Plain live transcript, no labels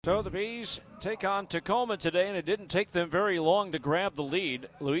So the Bees take on Tacoma today, and it didn't take them very long to grab the lead.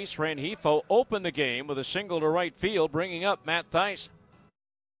 Luis Rengifo opened the game with a single to right field, bringing up Matt Thaiss.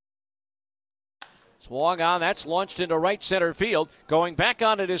 Swung on, that's launched into right center field. Going back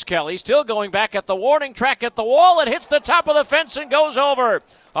on it is Kelly, still going back at the warning track at the wall. It hits the top of the fence and goes over.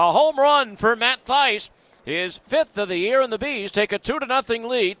 A home run for Matt Thaiss, his fifth of the year, and the Bees take a 2-0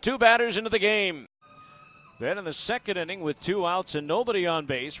 lead, 2 batters into the game. Then in the second inning with 2 outs and nobody on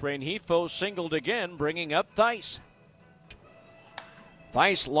base, Rengifo singled again, bringing up Thaiss.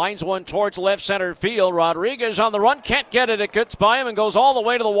 Thaiss lines one towards left center field. Rodriguez on the run, can't get it. It gets by him and goes all the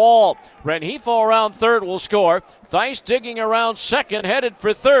way to the wall. Rengifo around third will score. Thaiss digging around second, headed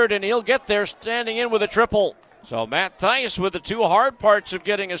for third, and he'll get there standing in with a triple. So Matt Thaiss with the 2 hard parts of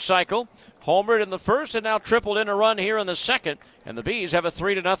getting a cycle. Homered in the first and now tripled in a run here in the second. And the Bees have a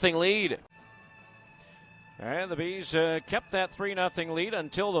 3-0 lead. And the Bees kept that 3-0 lead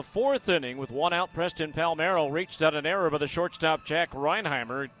until the fourth inning with 1 out. Preston Palmeiro reached out an error by the shortstop Jack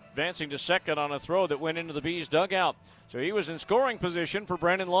Reinheimer, advancing to second on a throw that went into the Bees dugout. So he was in scoring position for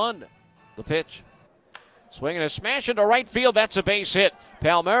Brennan Lund. The pitch. Swinging a smash into right field. That's a base hit.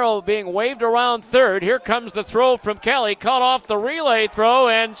 Palmeiro being waved around third. Here comes the throw from Kelly. Cut off the relay throw,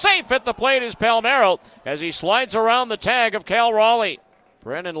 and safe at the plate is Palmeiro as he slides around the tag of Cal Raleigh.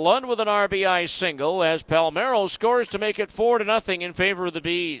 Brennan Lund with an RBI single as Palmeiro scores to make it 4-0 in favor of the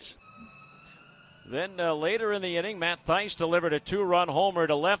Bees. Then later in the inning, Matt Thaiss delivered a 2-run homer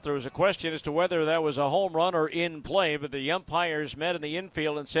to left. There was a question as to whether that was a home run or in play, but the umpires met in the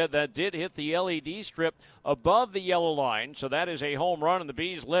infield and said that did hit the LED strip above the yellow line, so that is a home run, and the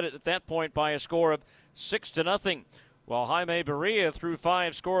Bees led it at that point by a score of 6-0. While Jaime Barria threw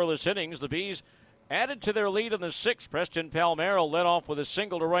 5 scoreless innings, the Bees added to their lead in the 6th. Preston Palmeiro led off with a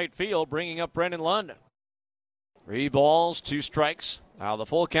single to right field, bringing up Brennan Lund. 3 balls, 2 strikes. Now the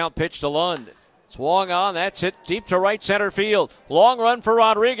full count pitch to Lund. Swung on, that's hit deep to right center field. Long run for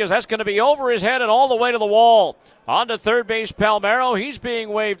Rodriguez. That's going to be over his head and all the way to the wall. On to third base, Palmeiro. He's being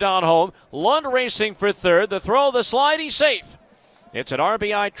waved on home. Lund racing for third. The throw, the slide, he's safe. It's an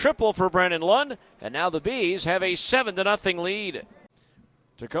RBI triple for Brennan Lund, and now the Bees have a 7-0 lead.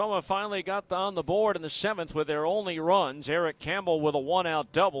 Tacoma finally got on the board in the 7th with their only runs. Eric Campbell with a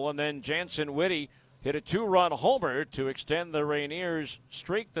 1-out double, and then Jansen Whitty hit a 2-run homer to extend the Rainiers'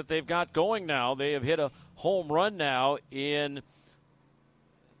 streak that they've got going now. They have hit a home run now in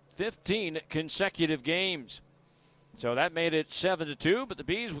 15 consecutive games. So that made it 7-2, but the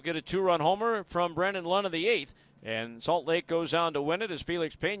Bees will get a 2-run homer from Brennan Lund in the 8th. And Salt Lake goes on to win it as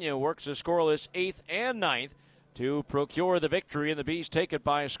Felix Pena works a scoreless 8th and 9th to procure the victory, and the Bees take it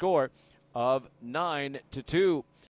by a score of 9-2.